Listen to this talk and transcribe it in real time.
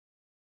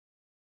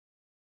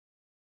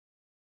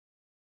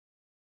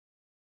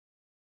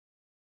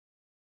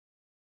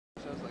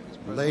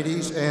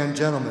Ladies and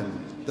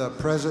gentlemen, the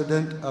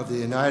President of the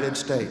United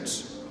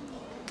States.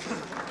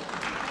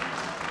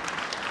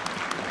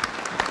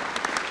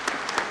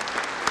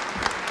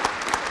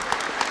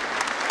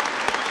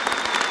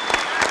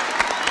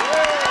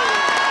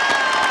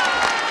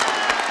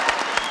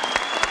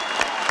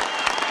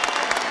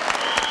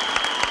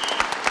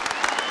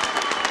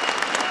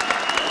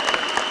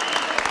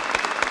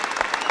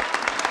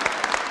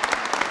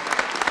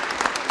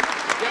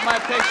 Get my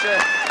picture.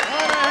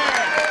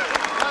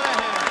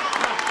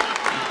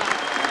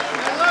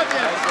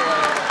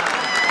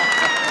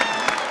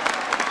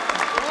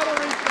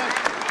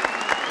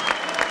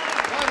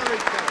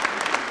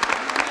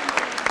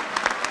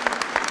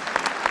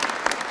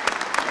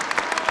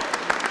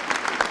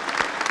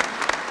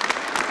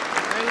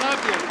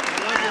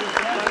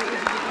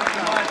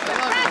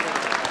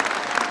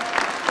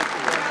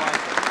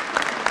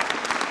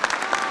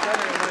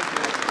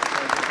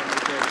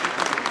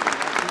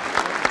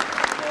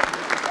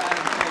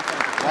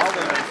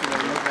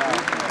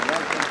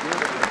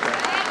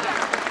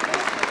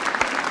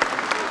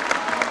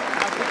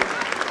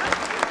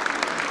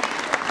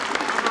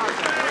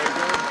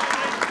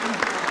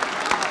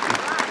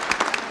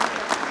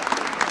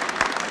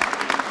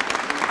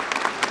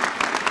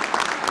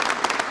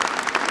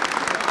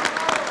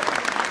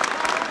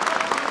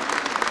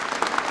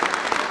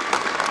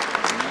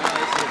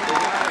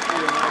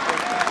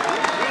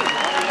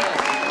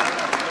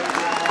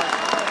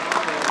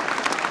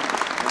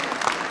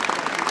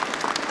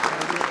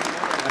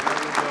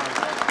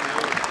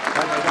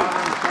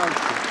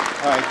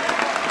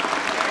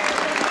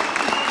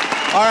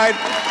 All right.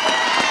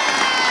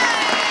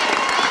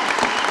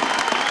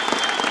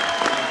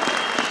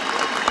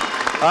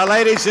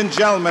 Ladies and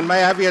gentlemen,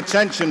 may I have your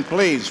attention,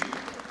 please?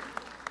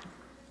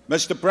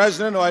 Mr.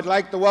 President, I'd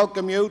like to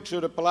welcome you to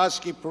the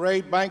Pulaski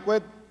Parade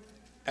Banquet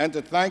and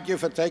to thank you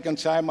for taking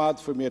time out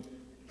from your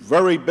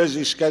very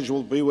busy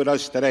schedule to be with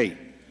us today.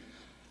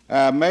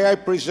 May I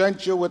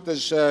present you with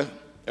this a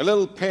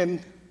little pin.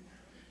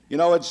 You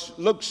know, it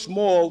looks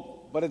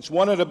small, but it's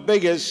one of the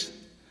biggest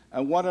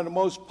and one of the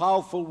most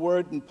powerful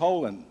words in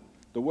Poland.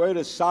 The word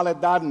is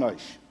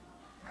Solidarność.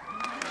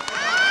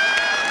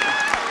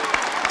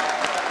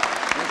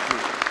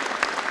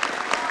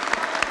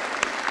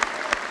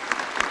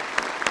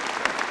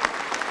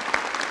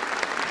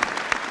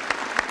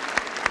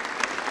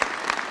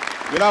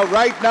 You know,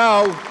 right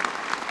now,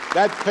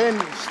 that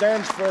pin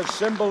stands for a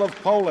symbol of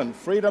Poland,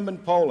 freedom in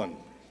Poland.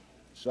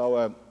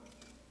 So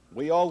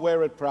we all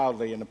wear it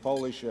proudly in the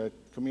Polish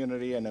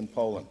community and in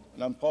Poland.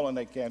 And in Poland,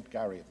 they can't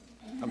carry it.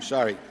 I'm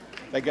sorry.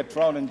 They get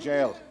thrown in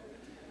jail.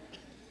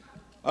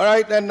 All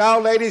right, then now,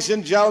 ladies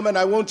and gentlemen,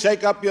 I won't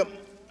take up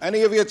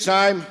any of your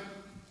time.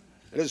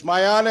 It is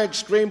my honor,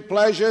 extreme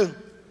pleasure,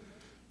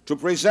 to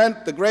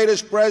present the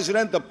greatest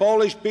president the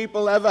Polish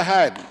people ever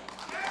had.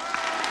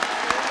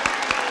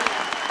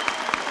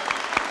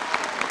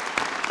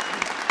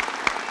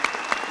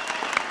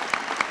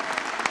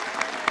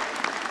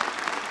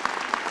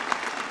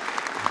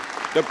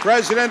 The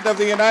President of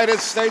the United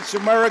States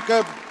of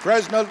America,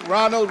 President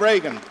Ronald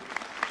Reagan.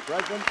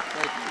 President,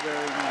 thank you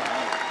very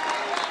much.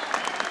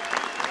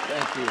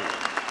 Thank you.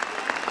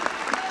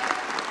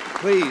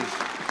 Please.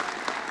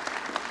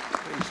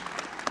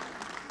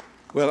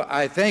 Well,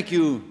 I thank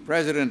you,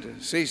 President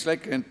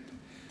Cieslik, and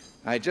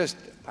I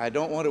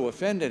don't want to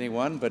offend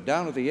anyone, but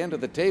down at the end of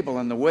the table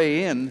on the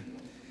way in,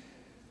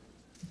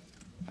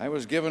 I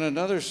was given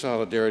another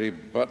solidarity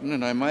button,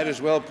 and I might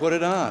as well put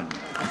it on.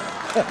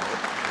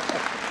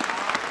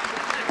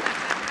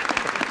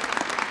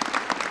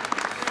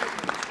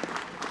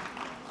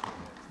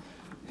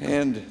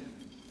 And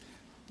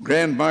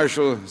Grand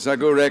Marshal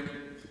Zagorek,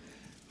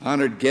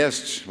 honored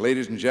guests,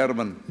 ladies and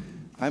gentlemen,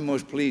 I'm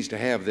most pleased to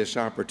have this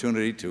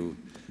opportunity to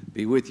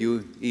be with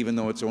you, even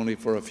though it's only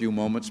for a few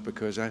moments,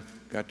 because I've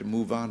got to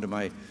move on to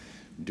my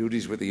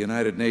duties with the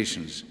United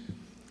Nations.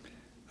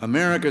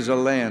 America is a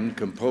land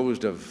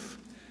composed of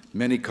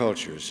many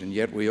cultures, and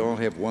yet we all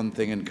have one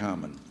thing in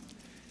common.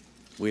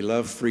 We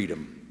love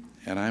freedom,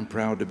 and I'm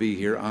proud to be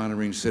here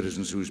honoring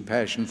citizens whose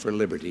passion for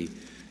liberty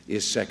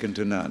is second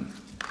to none.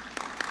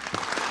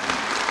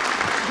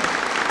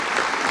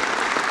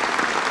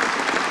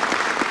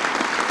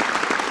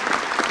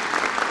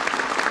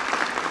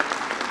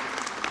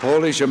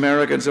 Polish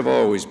Americans have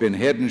always been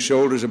head and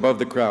shoulders above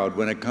the crowd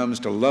when it comes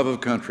to love of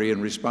country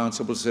and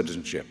responsible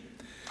citizenship.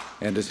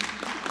 And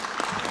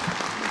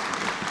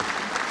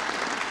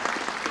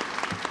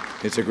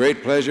it's a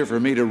great pleasure for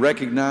me to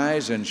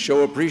recognize and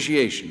show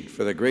appreciation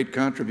for the great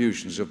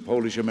contributions of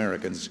Polish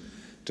Americans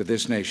to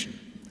this nation.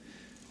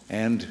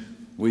 And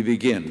we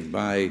begin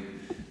by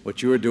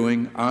what you are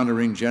doing,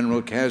 honoring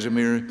General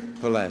Kazimierz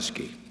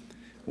Pulaski,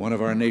 one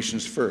of our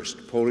nation's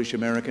first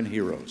Polish-American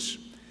heroes.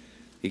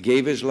 He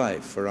gave his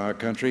life for our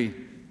country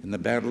in the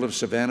Battle of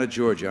Savannah,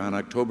 Georgia on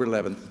October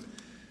 11,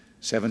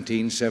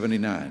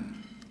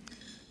 1779.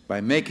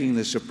 By making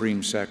this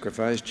supreme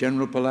sacrifice,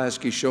 General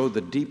Pulaski showed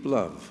the deep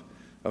love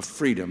of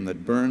freedom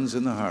that burns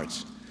in the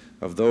hearts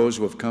of those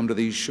who have come to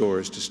these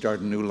shores to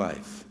start a new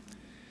life.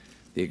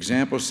 The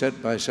example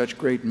set by such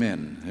great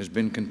men has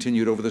been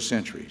continued over the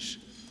centuries.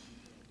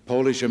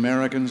 Polish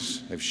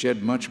Americans have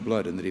shed much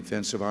blood in the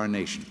defense of our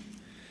nation,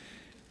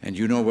 and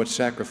you know what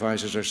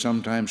sacrifices are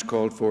sometimes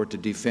called for to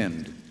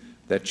defend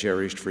that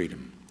cherished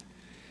freedom.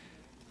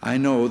 I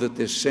know that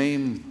this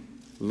same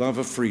love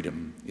of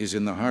freedom is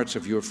in the hearts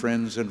of your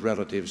friends and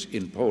relatives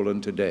in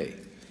Poland today.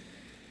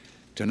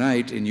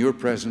 Tonight, in your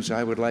presence,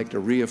 I would like to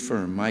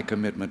reaffirm my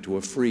commitment to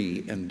a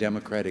free and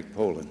democratic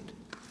Poland.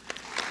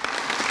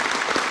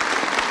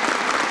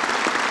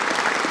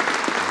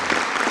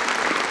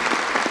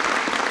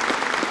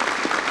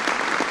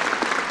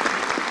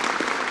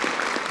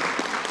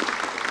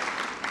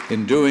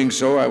 In doing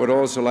so, I would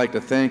also like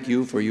to thank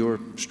you for your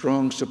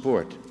strong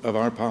support of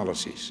our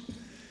policies.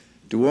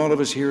 To all of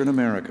us here in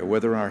America,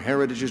 whether our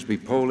heritages be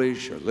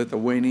Polish or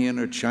Lithuanian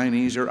or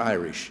Chinese or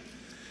Irish,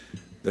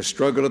 the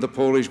struggle of the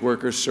Polish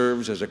workers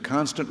serves as a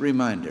constant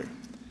reminder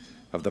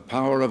of the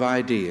power of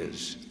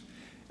ideas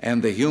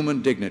and the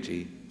human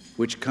dignity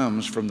which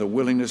comes from the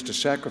willingness to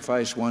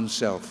sacrifice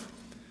oneself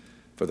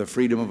for the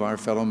freedom of our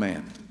fellow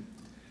man.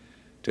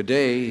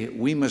 Today,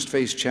 we must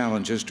face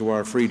challenges to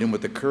our freedom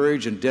with the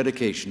courage and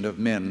dedication of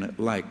men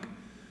like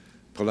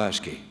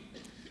Pulaski.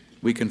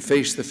 We can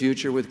face the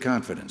future with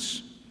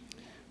confidence.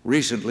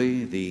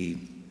 Recently, the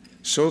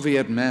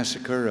Soviet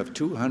massacre of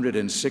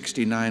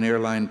 269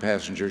 airline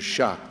passengers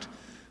shocked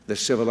the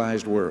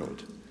civilized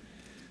world.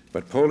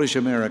 But Polish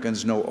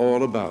Americans know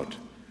all about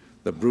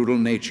the brutal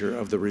nature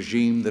of the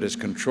regime that has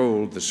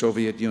controlled the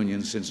Soviet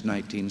Union since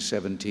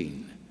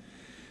 1917.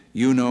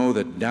 You know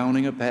that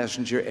downing a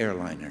passenger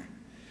airliner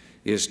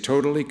is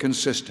totally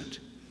consistent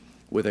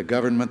with a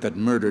government that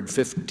murdered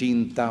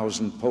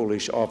 15,000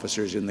 Polish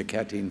officers in the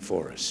Katyn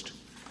forest.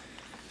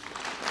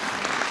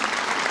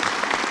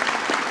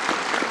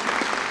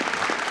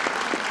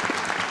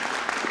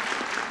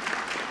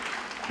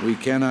 We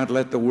cannot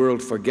let the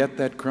world forget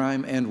that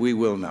crime, and we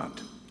will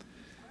not.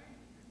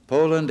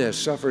 Poland has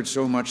suffered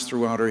so much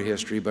throughout her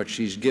history, but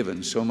she's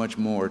given so much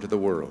more to the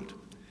world.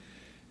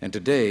 And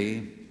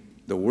today,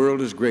 the world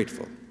is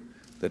grateful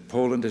that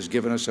Poland has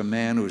given us a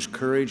man whose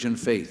courage and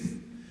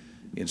faith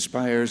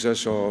inspires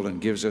us all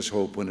and gives us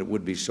hope when it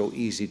would be so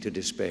easy to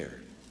despair.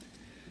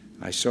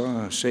 I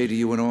say to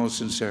you in all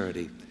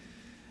sincerity,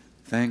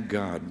 thank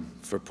God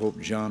for Pope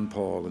John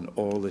Paul and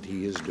all that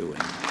he is doing.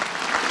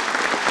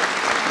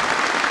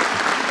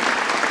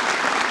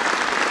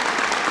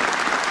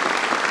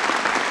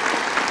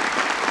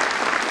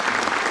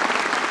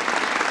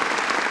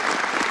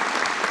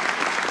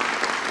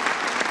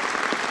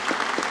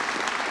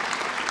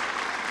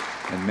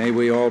 And may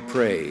we all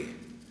pray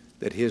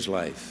that his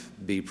life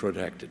be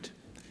protected.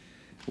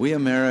 We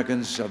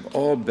Americans of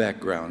all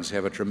backgrounds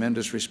have a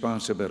tremendous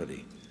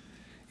responsibility.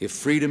 If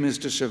freedom is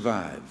to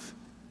survive,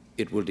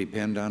 it will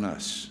depend on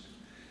us.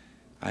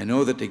 I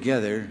know that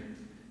together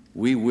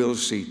we will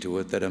see to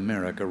it that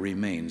America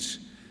remains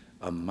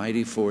a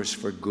mighty force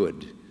for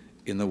good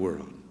in the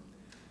world.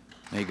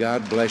 May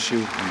God bless you,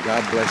 and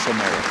God bless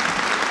America.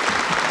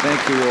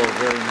 Thank you all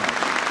very much.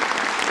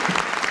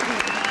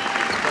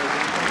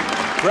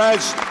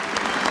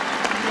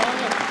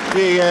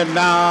 Żyje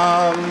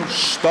nam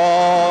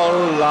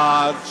 100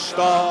 lat,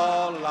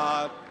 100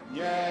 lat,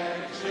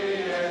 niech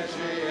żyje,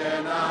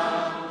 żyje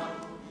nam.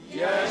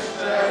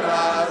 Jeszcze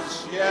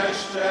raz, niech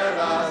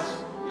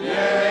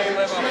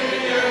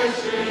żyje,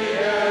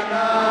 żyje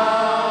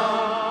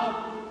nam.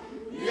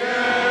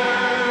 Niech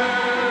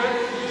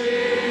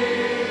żyje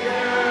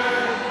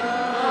nam.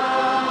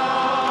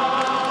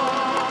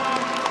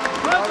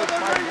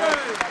 President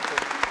Reagan!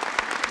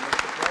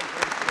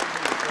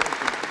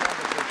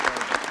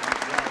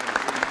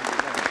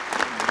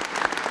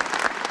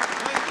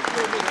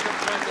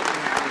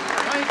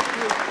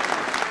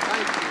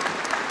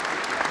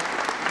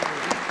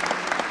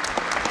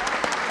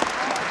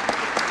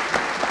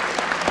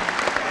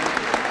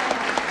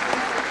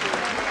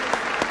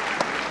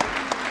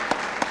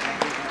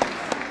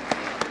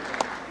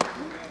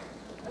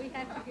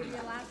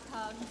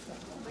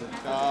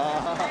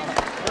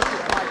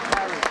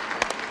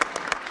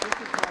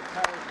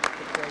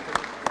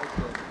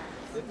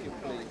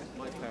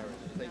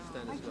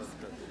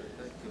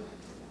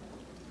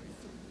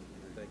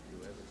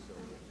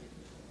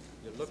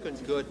 Looking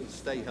good and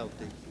stay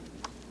healthy.